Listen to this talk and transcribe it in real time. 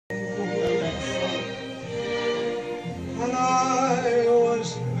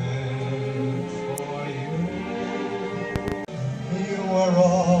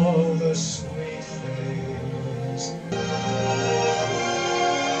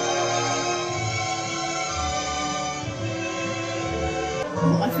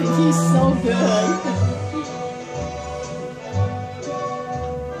I think he's so good.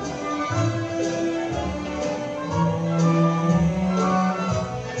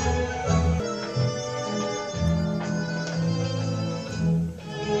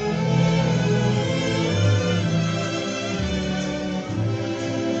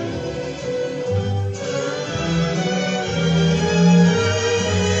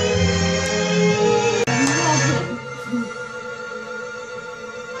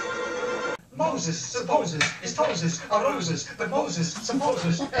 Moses supposes his toes are roses, but Moses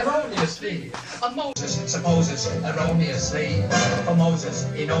supposes erroneously. And Moses supposes erroneously. For Moses,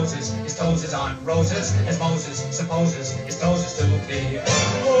 he knows his toes aren't roses, as Moses supposes his toes to be.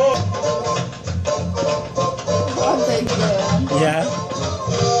 Aren't they good? Yeah.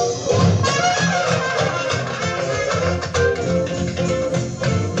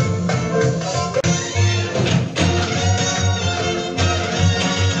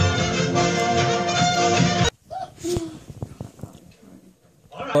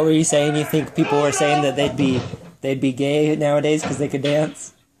 What were you saying? You think people were saying that they'd be gay nowadays because they could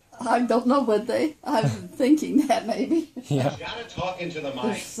dance? I don't know, but I'm thinking that maybe. Yeah. You gotta talk into the mic.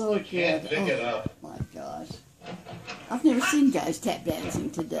 They're so You can't good. pick it up. My gosh. I've never seen guys tap dancing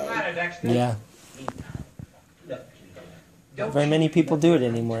today. Yeah. Not very many people do it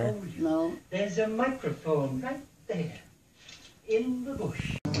anymore. No. There's a microphone right there in the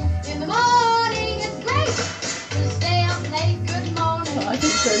bush. In the morning it's great to stay up late. Good morning. I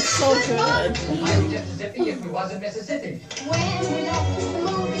think they're so good. I'd be just as zippy if we was in Mississippi. When we left the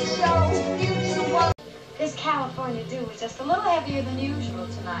movie show, future was. This California dew is just a little heavier than usual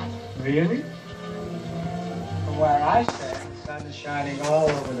tonight. Really? From where I stand, the sun is shining all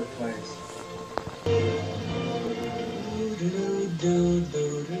over the place.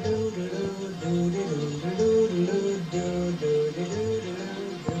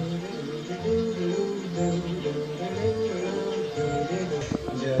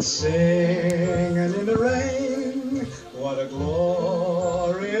 Just singing in the rain, what a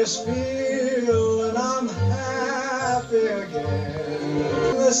glorious feel, and I'm happy again.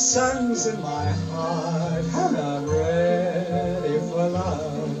 The sun's in my heart, and I'm ready for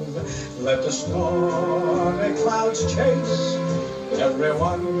love. Let the stormy clouds chase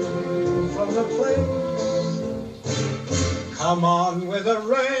everyone from the place. Come on with the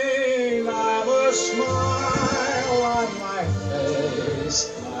rain, I've a smile on my face.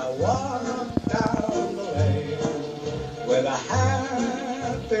 I walk down the lane with a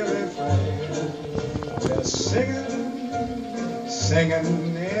happy refrain, just singing,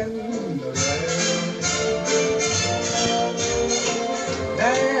 singing in the rain,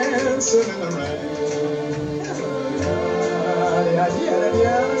 dancing in the rain.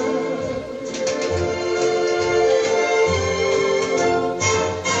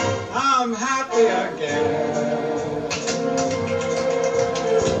 I'm happy again.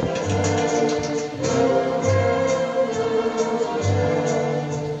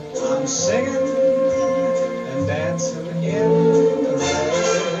 I'm singing and dancing in the rain.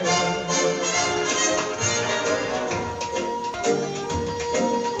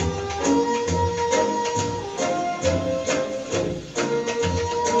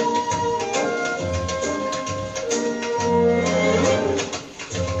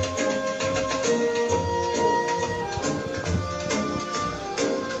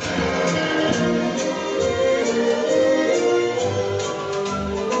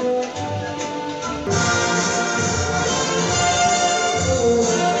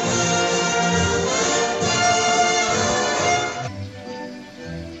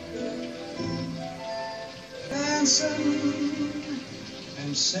 Dancing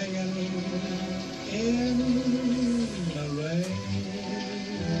and singing in the rain.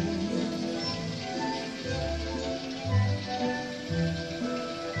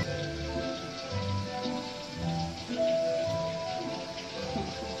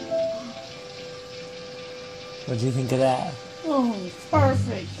 What do you think of that? Oh,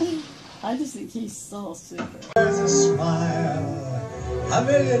 perfect. I just think he's so super. There's a smile, a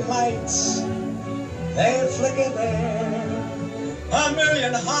million lights, they flicker there. A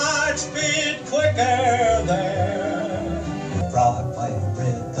million hearts beat quicker there. Broadway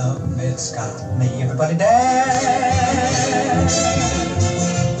rhythm, it's got me, everybody dance.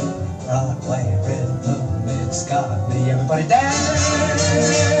 Broadway rhythm, it's got me, everybody dance.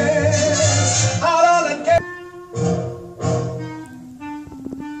 Out on the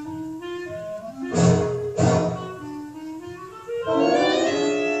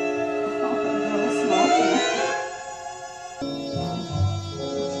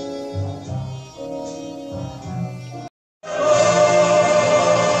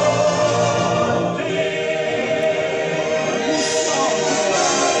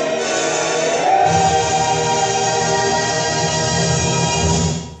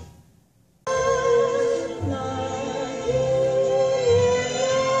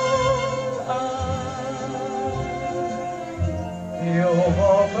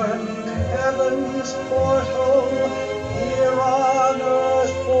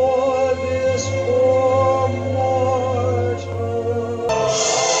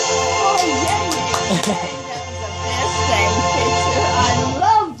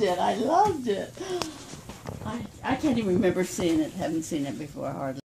remember seeing it. Haven't seen it before hardly.